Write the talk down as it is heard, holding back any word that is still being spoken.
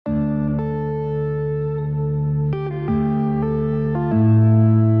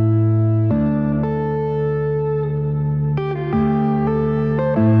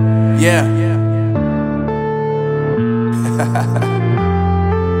Yeah.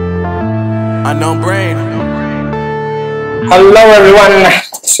 Unknown brain. Hello everyone.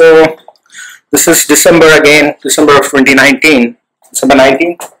 So this is December again, December of 2019, December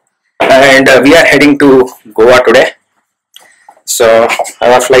 19th, and we are heading to Goa today. So I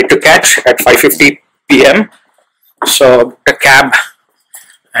have a flight to catch at 5:50 p.m. So the cab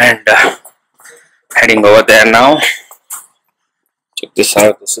and heading over there now. Check this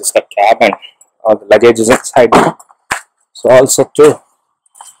out. This is the cab and all the luggage is inside now. So all set to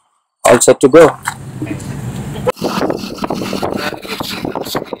go.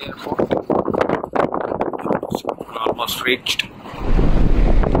 Almost reached.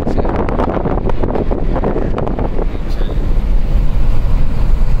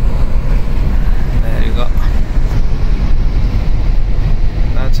 There you go.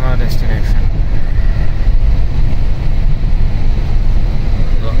 That's our destination.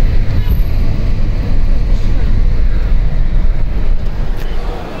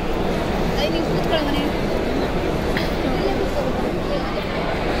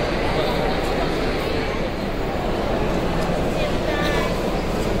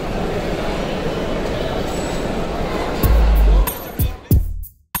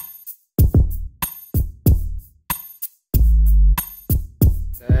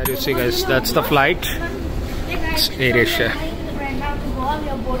 There you see guys, that's the flight. It's AirAsia.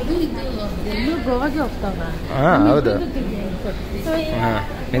 ಹೌದು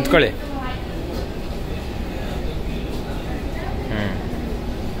ನಿಂತ್ಕೊಳ್ಳಿ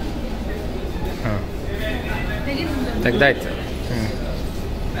ತೆಗ್ದಾಯ್ತು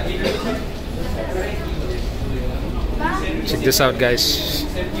Check this out guys,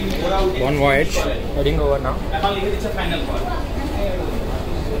 one voyage heading over now.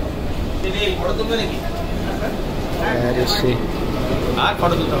 There you see,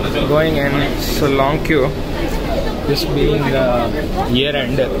 going in, it's a long queue. This being year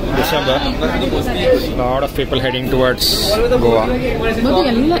end, December, a lot of people heading towards Goa.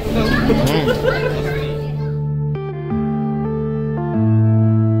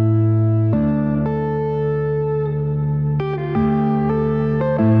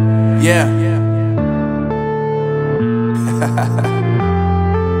 Yeah.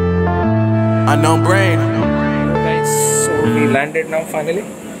 Unknown brain. Guys, so we landed now finally.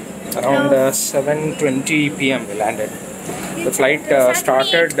 Around 7:20 p.m. we landed. The flight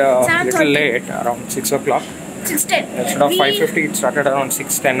started a little late, around 6 o'clock. 6:10. Instead of 5:50, it started around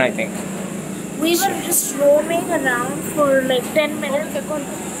 6:10, I think. We were just roaming around for like 10 minutes.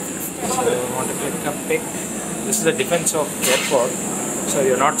 So we want to click a pic. This is the defense of airport, so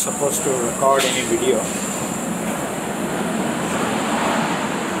you're not supposed to record any video.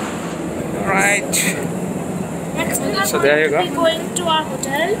 Right. Next So there you go. we're going to our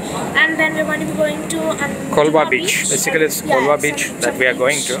hotel, and then we're going to be going to Colva Beach. Basically, it's Colva Beach that we are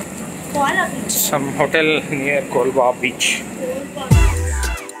going to. Colva Beach. Some hotel near Colva Beach.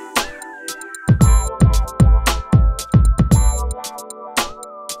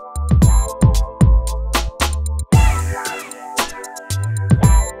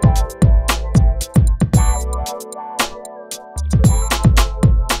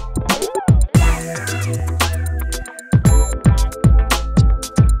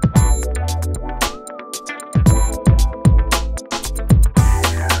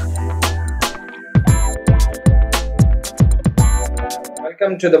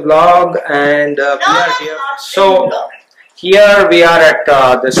 Welcome to the vlog, and we are here. So here we are at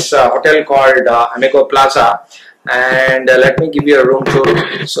this hotel called Amigo Plaza, and let me give you a room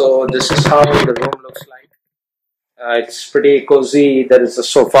tour. So this is how the room looks like. It's pretty cozy. There is a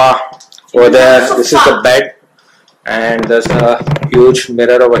sofa over there. This is the bed, and there's a huge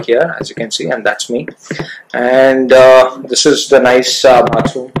mirror over here, as you can see, and that's me. And this is the nice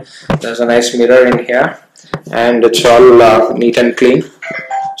bathroom. There's a nice mirror in here, and it's all neat and clean.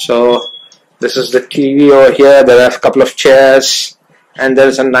 So this is the TV over here. There are a couple of chairs, and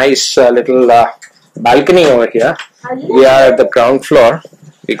there's a nice little balcony over here. We are at the ground floor.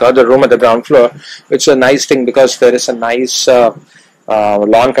 We got the room at the ground floor. It's a nice thing because there is a nice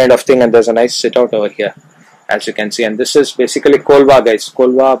lawn kind of thing, and there's a nice sit out over here, as you can see. And this is basically Colva, guys.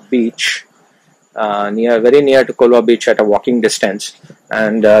 Colva Beach, very near to Colva Beach at a walking distance.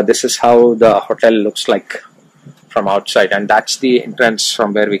 And this is how the hotel looks like from outside, and that's the entrance from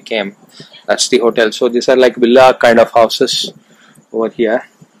where we came. That's the hotel. So these are like villa kind of houses over here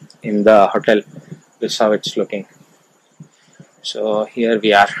in the hotel. This is how it's looking. So here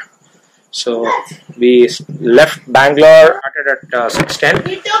we are. So we left Bangalore, started at 6:10.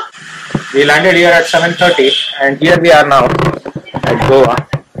 We landed here at 7:30, and here we are now at Goa.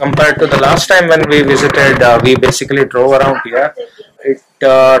 Compared to the last time when we visited, we basically drove around here. It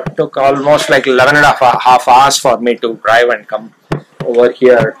took almost like 11 and a half hours for me to drive and come over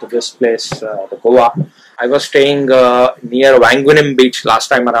here to this place, the Goa. I was staying near Wangunim Beach last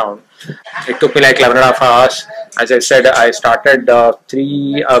time around. It took me like 11 and a half hours. As I said, I started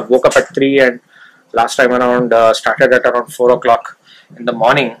 3, woke up at 3, and last time around started at around 4 o'clock in the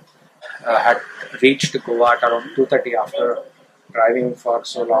morning. Had reached Goa at around 2:30 after driving for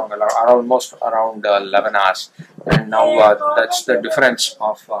so long, almost around 11 hours. And now that's the difference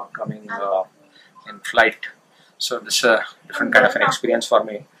of coming in flight. So this is a different kind of an experience for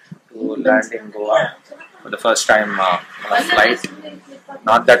me to land in Goa for the first time on a flight.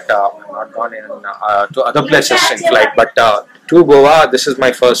 Not that I've not gone in to other places in flight, but to Goa, this is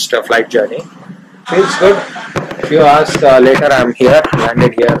my first flight journey. Feels good. A few hours later, I'm here,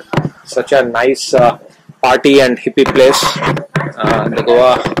 landed here. Such a nice party and hippie place. The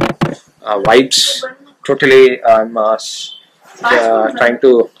Goa vibes. Totally, I'm trying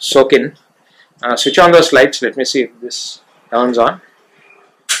to soak in. Switch on those lights. Let me see if this turns on.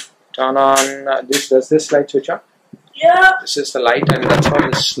 Turn on this. Does this light switch on? Yeah. This is the light, and that's how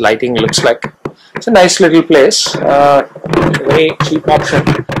this lighting looks like. It's a nice little place. Very cheap option.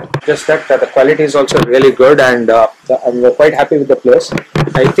 Just that the quality is also really good, and I'm quite happy with the place.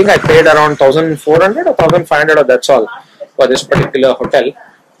 I think I paid around 1,400 or 1,500, or that's all, for this particular hotel.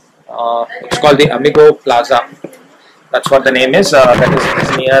 It's called the Amigo Plaza. That's what the name is. That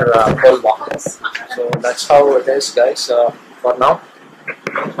is near Colva. So that's how it is, guys. For now,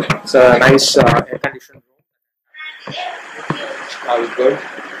 it's a nice air-conditioned room. All good.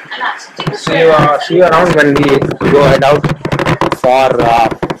 See you around when we go head out for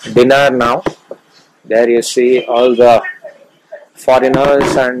dinner now. There you see all the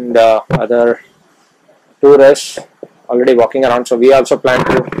foreigners and other tourists already walking around. So we also plan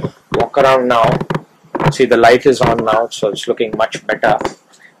to walk around now. See, the light is on now, so it's looking much better,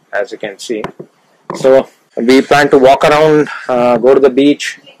 as you can see. So we plan to walk around, go to the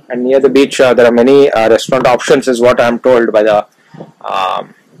beach, and near the beach there are many restaurant options, is what I'm told by the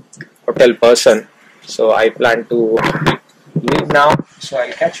hotel person. So I plan to leave now, so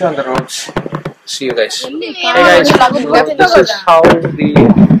I'll catch you on the roads. See you guys. Hey guys, so this is how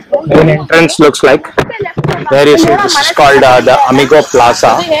the main entrance looks like. There you see, this is called the Amigo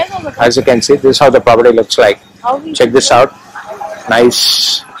Plaza. As you can see, this is how the property looks like. Check this out.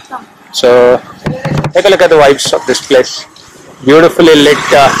 Nice. So take a look at the vibes of this place. Beautifully lit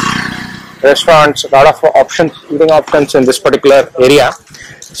restaurants, a lot of options, eating options in this particular area.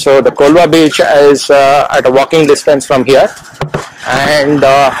 So the Colva Beach is at a walking distance from here, and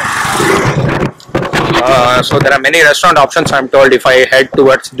so there are many restaurant options, I'm told, if I head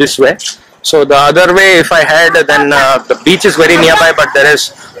towards this way. So the other way, if I head, then the beach is very nearby, but there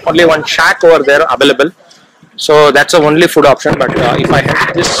is only one shack over there available. So that's the only food option. But if I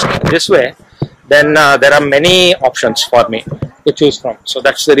head this way, then there are many options for me to choose from. So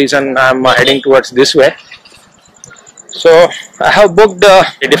that's the reason I'm heading towards this way. So I have booked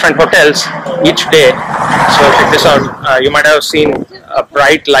different hotels each day. So check this out. You might have seen a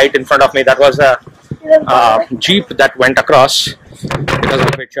bright light in front of me. That was a jeep that went across, because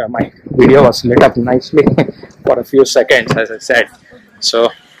of which my video was lit up nicely for a few seconds, as I said. So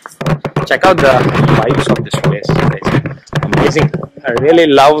check out the vibes of this place. It's amazing. I really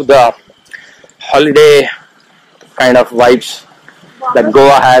love the holiday kind of vibes that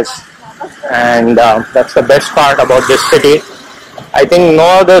Goa has, and that's the best part about this city. I think no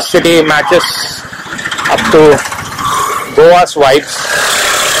other city matches up to Goa's vibes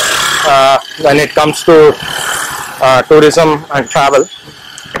when it comes to tourism and travel,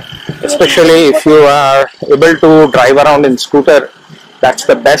 especially if you are able to drive around in scooter. That's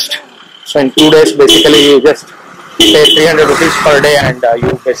the best. So in 2 days, basically you just pay 300 rupees per day, and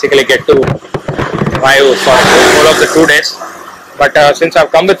you basically get to drive for all of the 2 days. But since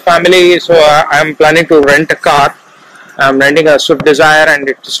I've come with family, so I'm planning to rent a car. I'm renting a Swift Desire, and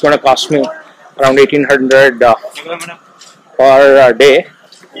it's going to cost me around 1,800 per day.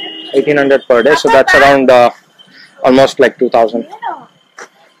 1,800 per day, so that's around almost like 2,000,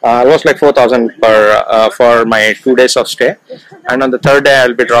 almost like 4,000 per for my 2 days of stay. And on the third day,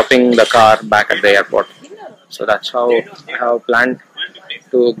 I'll be dropping the car back at the airport. So that's how I have planned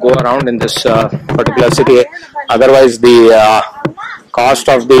to go around in this particular city. Otherwise, the cost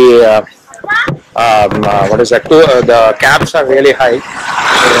of the the cabs are really high, so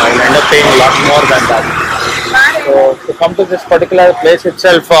I'll end up paying a lot more than that. So to come to this particular place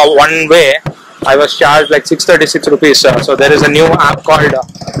itself, one way I was charged like 636 rupees. So there is a new app called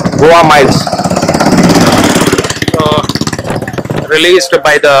Goa Miles. So released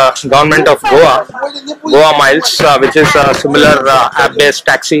by the government of Goa Miles, which is similar app-based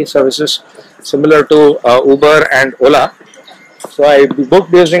taxi services, similar to Uber and Ola. So I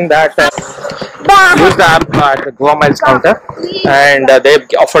booked using that. Used the app at the Goa Miles counter, and they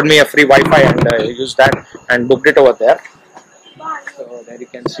offered me a free Wi-Fi, and I used that and booked it over there. So there you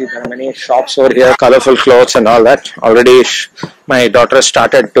can see there are many shops over here, colorful clothes and all that. Already my daughter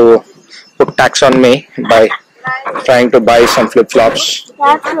started to put tax on me by trying to buy some flip-flops.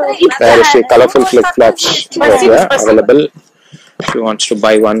 There you see colorful flip-flops over here available. She wants to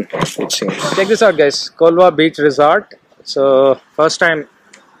buy one, it seems. Check this out, guys. Colva Beach Resort. So first time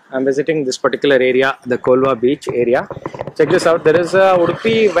I'm visiting this particular area, the Colva Beach area. Check this out. There is a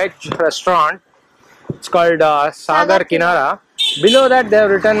Udupi veg restaurant. It's called Sagar Kinara. Below that they have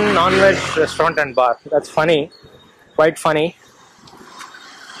written non-veg restaurant and bar. That's funny, quite funny.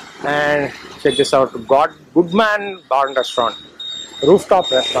 And check this out, Goodman Bar and Restaurant, rooftop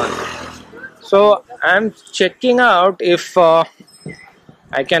restaurant. So I'm checking out if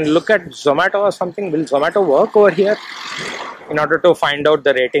I can look at Zomato or something. Will Zomato work over here in order to find out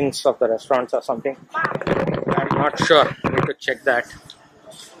the ratings of the restaurants or something? I'm not sure. I need to check that,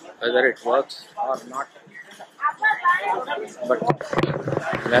 whether it works or not. But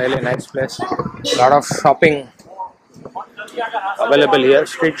really nice place. A lot of shopping available here,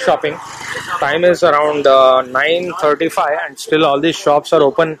 street shopping. Time is around 9:35 and still all these shops are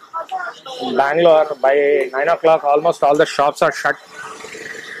open. In Bangalore by 9 o'clock almost all the shops are shut,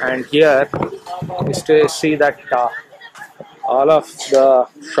 and here you still see that all of the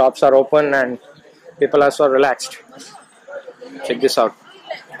shops are open and people are so relaxed. Check this out,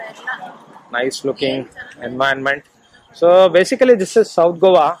 nice looking environment. So basically this is South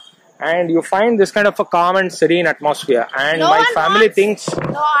Goa, and you find this kind of a calm and serene atmosphere, and my family thinks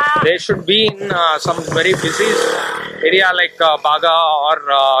they should be in some very busy area like Baga or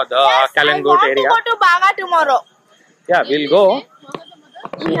the Kalangut area. I want to go to Baga tomorrow. Yeah, we'll go.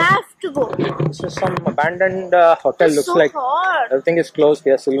 We have to go. This is some abandoned hotel. It's looks so like hot. everything is closed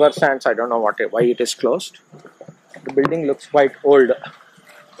here. Silver Sands, I don't know why it is closed. The building looks quite old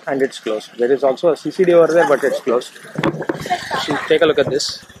and it's closed. There is also a CCD over there, but it's closed. So take a look at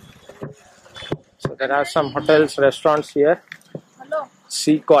this. So there are some hotels, restaurants here.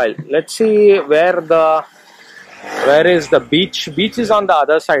 Sea Coil. Let's see where is the beach. Beach is on the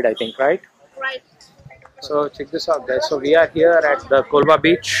other side, I think, right? Right. So check this out, guys. So we are here at the Colva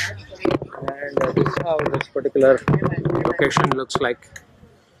Beach, and this is how this particular location looks like.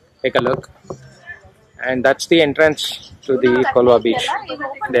 Take a look. And that's the entrance to the Colva Beach.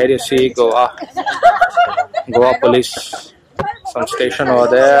 There you see Goa Police, some station over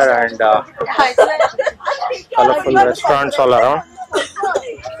there, and colorful restaurants all around.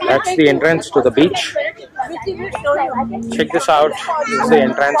 That's the entrance to the beach. Check this out. This is the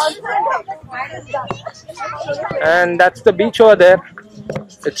entrance. And that's the beach over there.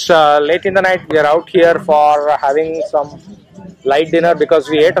 It's late in the night. We are out here for having some light dinner because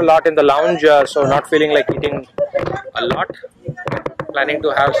we ate a lot in the lounge, so not feeling like eating a lot. Planning to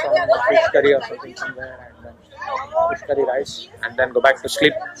have some fish curry or something somewhere, and then fish curry rice, and then go back to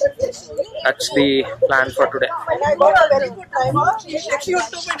sleep. That's the plan for today.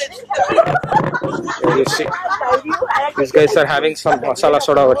 There you see, these guys are having some masala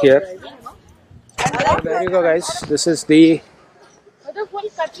soda over here. There you go, guys. This is the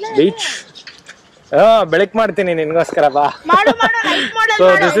beach. ಬೆಳಕ್ ಮಾಡ್ತೀನಿ ನಿನ್ಗೋಸ್ಕರ ಬಾ. So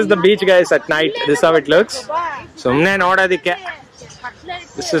this is the beach, guys, at night. This is how it looks. ಸುಮ್ನೆ ನೋಡೋದಿಕ್ಕೆ.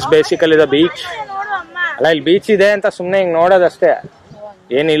 This is basically the beach. ಅಲ್ಲ ಇಲ್ಲಿ beach ಇದೆ ಅಂತ ಸುಮ್ನೆ ಹಿಂಗ್ ನೋಡೋದಷ್ಟೇ.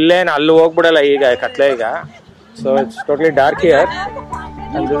 ಏನ್ ಇಲ್ಲೇನು ಅಲ್ಲಿ ಹೋಗ್ಬಿಡಲ್ಲ ಈಗ ಕತ್ಲೆ ಈಗ. So it's totally dark here.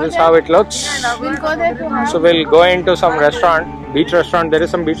 And this is how it looks. So we'll go into some restaurant, beach restaurant. There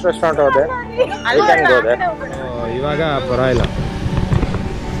is some beach restaurant over there. We can go there. ಇವಾಗ ಪರವಾಗಿಲ್ಲ.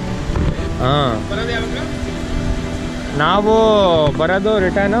 ನಾವು ಬರೋದು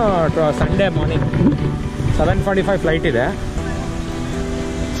ರಿಟರ್ನು ಸಂಡೇ ಮಾರ್ನಿಂಗ್ 7:45 ಫ್ಲೈಟ್ ಇದೆ.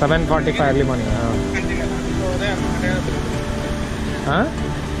 7:45 early morning.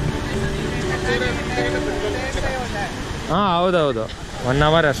 ಹೌದೌದು, 1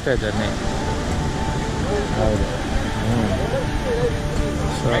 hour ಅಷ್ಟೇ journey. ಹೌದು.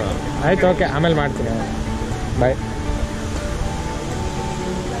 So ಆಯ್ತು, okay, ಆಮೇಲೆ ಮಾಡ್ತೀನಿ. ಬಾಯ್.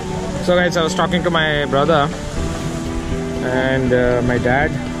 So guys, I was talking to my brother and my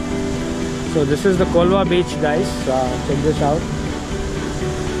dad. So this is the Colva Beach, guys. Check this out.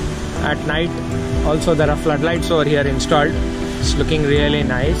 At night also there are floodlights over here installed. It's looking really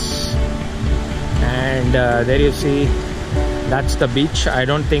nice. And there you see, that's the beach. I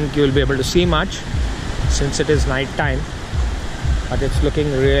don't think you will be able to see much since it is night time. but it's looking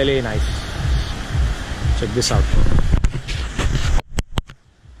really nice. Check this out.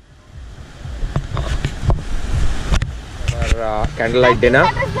 Our candlelight dinner.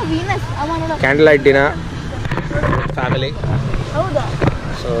 Candlelight dinner with family.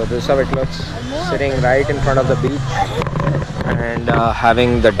 So this is how it looks. Sitting right in front of the beach and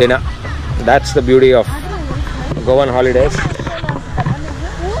having the dinner. That's the beauty of Goan holidays.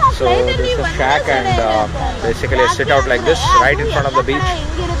 So this is a shack, and basically I sit out like this right in front of the beach.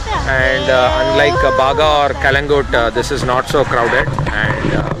 And unlike Baga or Kalangut, this is not so crowded,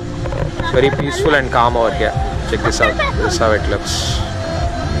 and it's very peaceful and calm over here. Check this out. This is how it looks.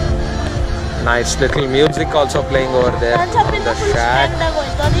 Nice little music also playing over there on the shack.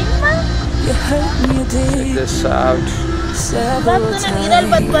 Check this out. Several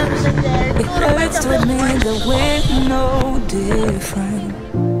times it hurts to admit that we're no different.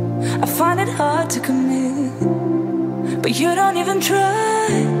 I find it hard to commit, but you don't even try.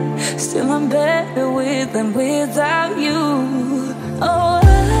 Still I'm better with than without you.